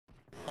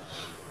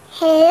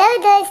Hello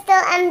दोस्तों,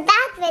 I am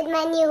back with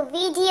my new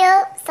video.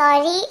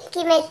 Sorry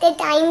कि मैं इतने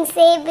टाइम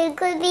से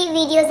बिल्कुल भी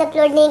वीडियोस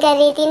अपलोड नहीं कर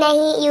रही थी, ना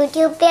ही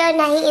यूट्यूब पे और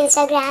ना ही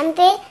इंस्टाग्राम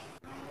पे।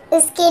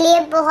 उसके लिए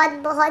बहुत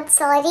बहुत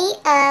सॉरी।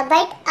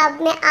 बट अब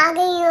मैं आ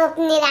गई हूँ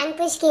अपने रैंक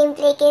पुश गेम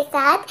प्ले के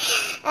साथ।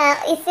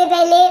 इससे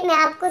पहले मैं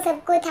आपको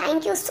सबको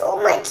थैंक यू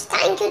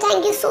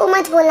सो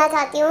मच बोलना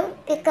चाहती हूँ,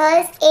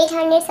 बिकॉज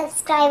 800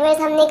 सब्सक्राइबर्स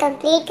हमने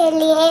कंप्लीट कर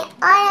लिए हैं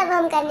और अब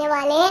हम करने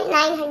वाले हैं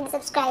 900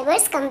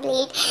 सब्सक्राइबर्स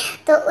कंप्लीट।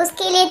 तो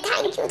उसके लिए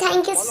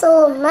थैंक यू सो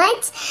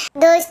मच।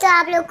 दोस्तों,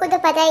 आप लोग को तो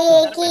पता ही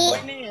है कि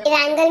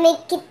रैंगल में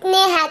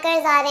कितने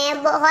हैकर्स आ रहे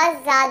हैं, बहुत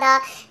ज़्यादा।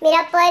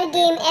 मेरा पर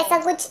गेम ऐसा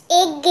कुछ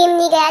एक गेम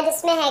नहीं गया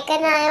जिसमें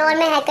हैकर ना आए और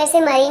मैं हैकर से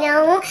मरी ना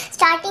हूँ।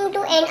 स्टार्टिंग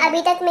टू एंड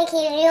अभी तक मैं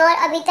खेल रही हूँ और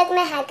अभी तक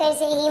मैं हैकर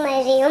से ही मर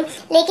रही हूँ।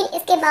 लेकिन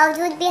इसके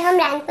बावजूद भी हम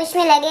रैंक पुश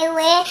में लगे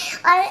हुए हैं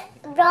और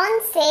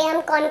ब्रॉन्ज से हम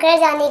कॉन्कर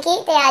जाने की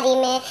तैयारी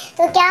में।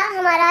 तो क्या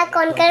हमारा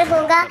कॉन्कर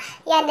होगा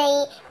या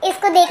नहीं,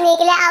 इसको देखने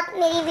के लिए आप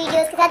मेरी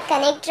वीडियोस के साथ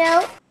कनेक्ट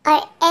रहो और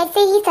ऐसे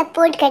ही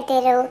सपोर्ट करते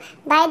रहो।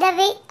 बाय द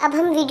वे, अब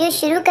हम वीडियो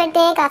शुरू करते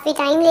हैं। काफ़ी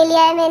टाइम ले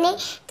लिया है मैंने,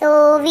 तो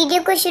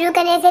वीडियो को शुरू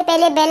करने से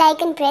पहले बेल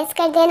आइकन प्रेस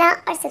कर देना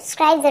और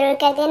सब्सक्राइब ज़रूर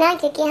कर देना,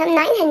 क्योंकि हम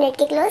 900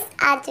 के क्लोज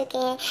आ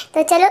चुके हैं।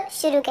 तो चलो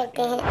शुरू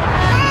करते हैं।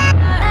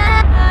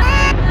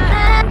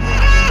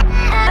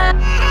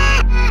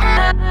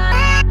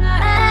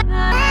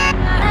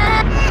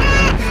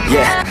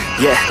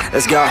 Yeah,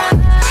 let's go.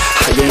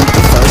 I ain't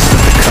the first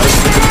with the curse,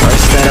 with the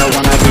burst that I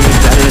wanna be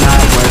better,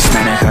 not worse.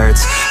 Man, it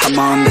hurts. I'm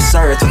on this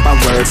earth with my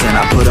words, and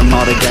I put them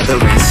all together,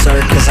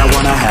 insert, cause I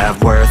wanna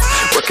have worth.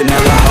 Working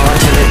hella hard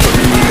till they put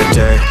me in the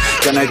dirt.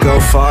 Gonna go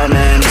far,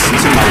 man, listen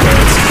to my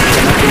words.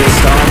 Gonna be a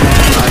star,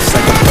 man, life's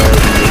like a bird.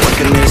 When you're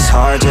working this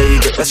hard till you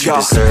get what you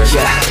deserve.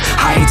 Yeah,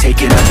 I ain't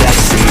taking a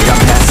backseat,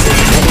 I'm passing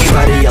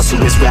anybody else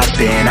who is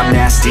rapping. I'm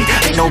nasty,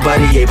 ain't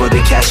nobody able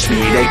to catch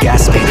me. They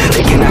gasping,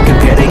 they cannot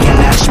compare, they can't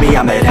match me.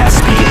 I'm at half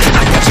speed,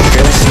 I got your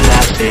girl and she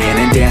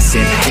laughing and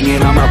dancing,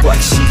 hanging on my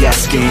butt, she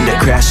asking to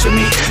crash with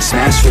me,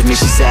 smash with me.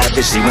 She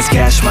savage, she wants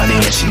cash money,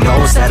 and she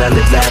knows that I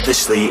live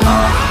lavishly.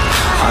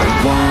 I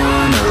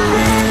wanna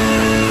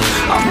live,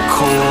 I'm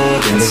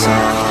cold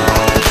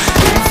inside,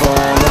 give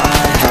all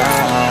I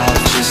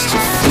have just to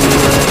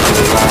feel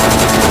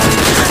alive.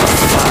 I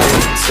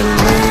fight to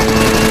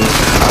live,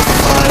 I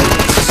fight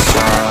to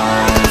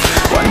strive,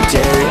 one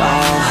day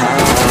I'll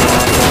have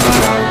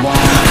what I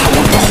want. I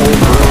want the whole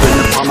world in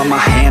the palm of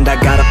my hand, I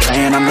got a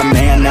plan, I'm the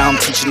man, now I'm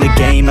teaching the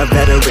game, a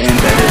veteran,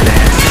 better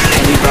than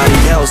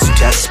anybody else who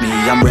tests me.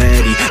 I'm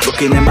ready,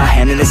 looking in my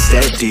hand and it's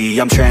steady.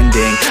 I'm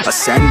trending,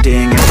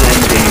 ascending and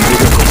blending,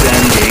 lyrical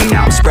bending.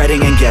 Now I'm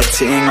spreading and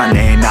getting my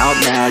name out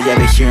now. Yeah,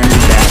 they hearing me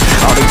back.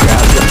 All the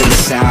crowds up in the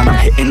sound. I'm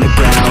hitting the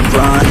ground,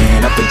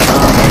 running up and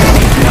coming.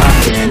 Ain't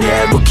nothing,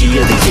 yeah, rookie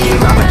of the year.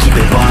 I'ma keep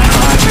it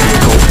 100,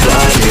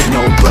 cold-blooded,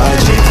 no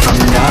budget. From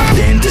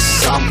nothing to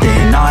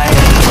something, I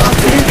ain't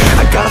bluffing.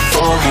 I got a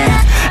full hand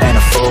and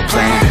a full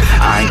plan.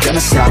 I ain't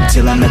gonna stop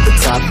till I'm at the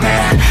top,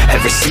 man.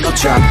 Every single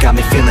drop got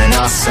me feeling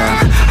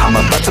awesome. I'm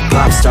about to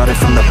pop, started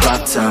from the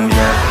bottom,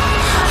 yeah.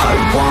 I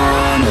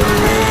wanna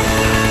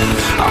live,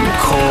 I'm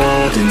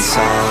cold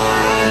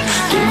inside,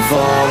 give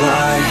all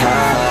I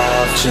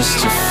have just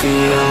to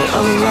feel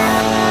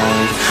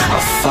alive. I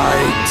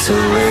fight to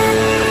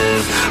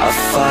live, I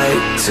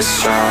fight to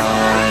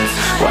strive,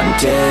 one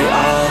day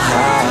I'll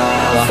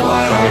have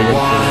what I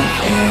want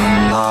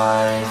in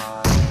life.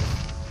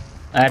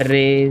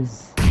 Arrays.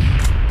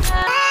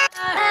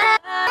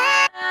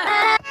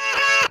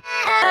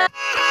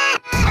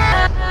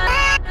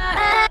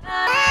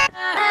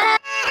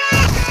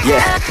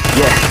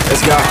 Yeah,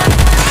 let's go.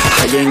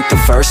 I ain't the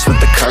first with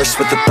the curse,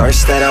 with the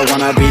thirst that I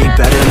wanna be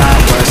better, not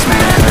worse.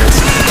 Man, it hurts.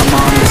 I'm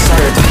on this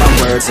earth with my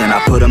words, and I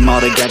put them all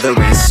together,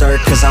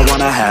 insert, cause I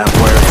wanna have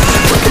worth.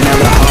 Working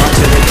hella hard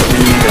till they put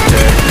me in the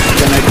dirt.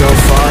 Gonna go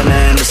far,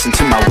 man, listen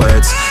to my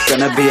words.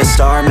 Gonna be a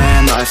star,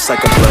 man, life's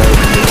like a blur.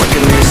 When you're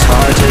working this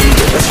hard till you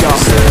get what you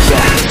deserve.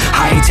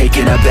 Yeah, I ain't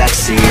taking a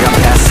backseat, I'm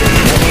passing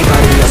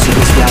anybody else who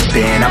is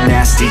rapping. I'm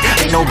nasty,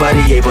 ain't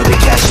nobody able to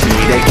catch me.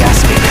 They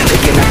gasping, they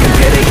cannot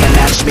compare, they can't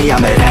match me.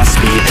 I'm at half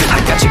speed, I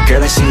got your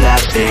girl and she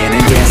laughing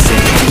and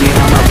dancing, hanging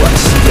on my butt,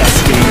 she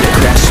asking to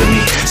crash with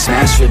me,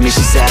 smash with me.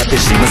 She savage,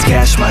 she wants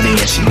cash money,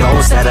 and she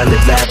knows that I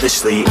live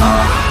lavishly.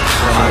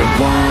 I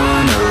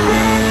wanna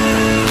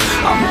live,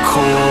 I'm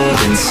cold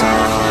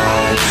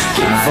inside,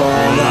 give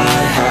all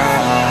I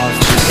have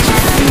just to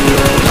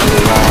feel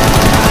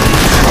alive.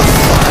 I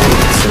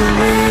fight to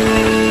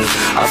live,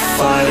 I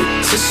fight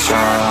to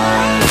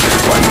strive,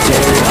 one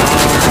day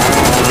I'll have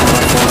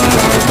what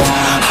I want.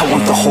 I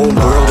want the whole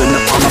world in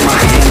the palm of my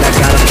hand, I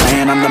got a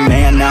plan, I'm the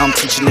man, now I'm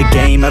teaching the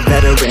game, a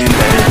veteran,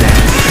 better than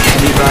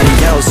anybody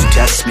else who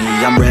tests me.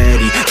 I'm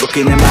ready,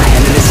 looking in my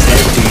hand and it's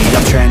steady.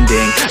 I'm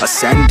trending,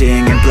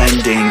 ascending and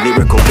blending,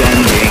 lyrical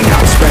bending. Now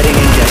I'm spreading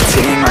and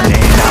getting my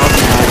name out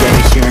now. Yeah,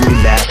 they hearing me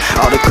laugh,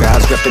 all the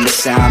crowds repping the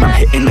sound. I'm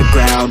hitting the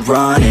ground,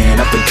 running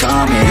up and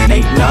coming,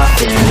 ain't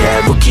nothing,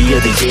 yeah, rookie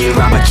of the year.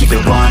 I'ma keep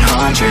it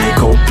 100,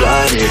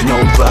 cold-blooded, no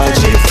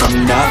budget.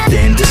 From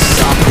nothing to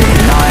something,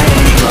 I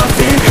ain't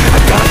bluffing. I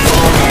got a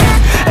full hand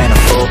and a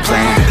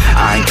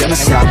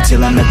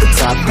I'm at the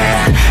top,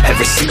 man.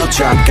 Every single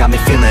drop got me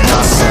feeling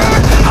awesome.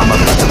 I'm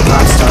about to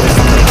pop, started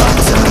from the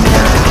bottom,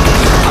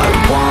 yeah. I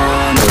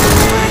wanna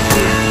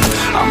live,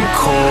 I'm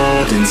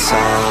cold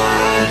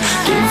inside.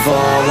 Give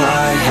all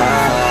I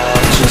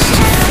have just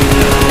to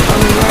feel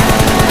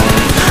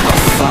alive.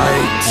 I'll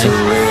fight to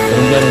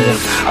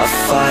live, I'll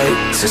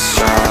fight to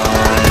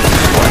strive.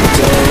 One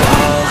day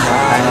I'll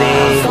have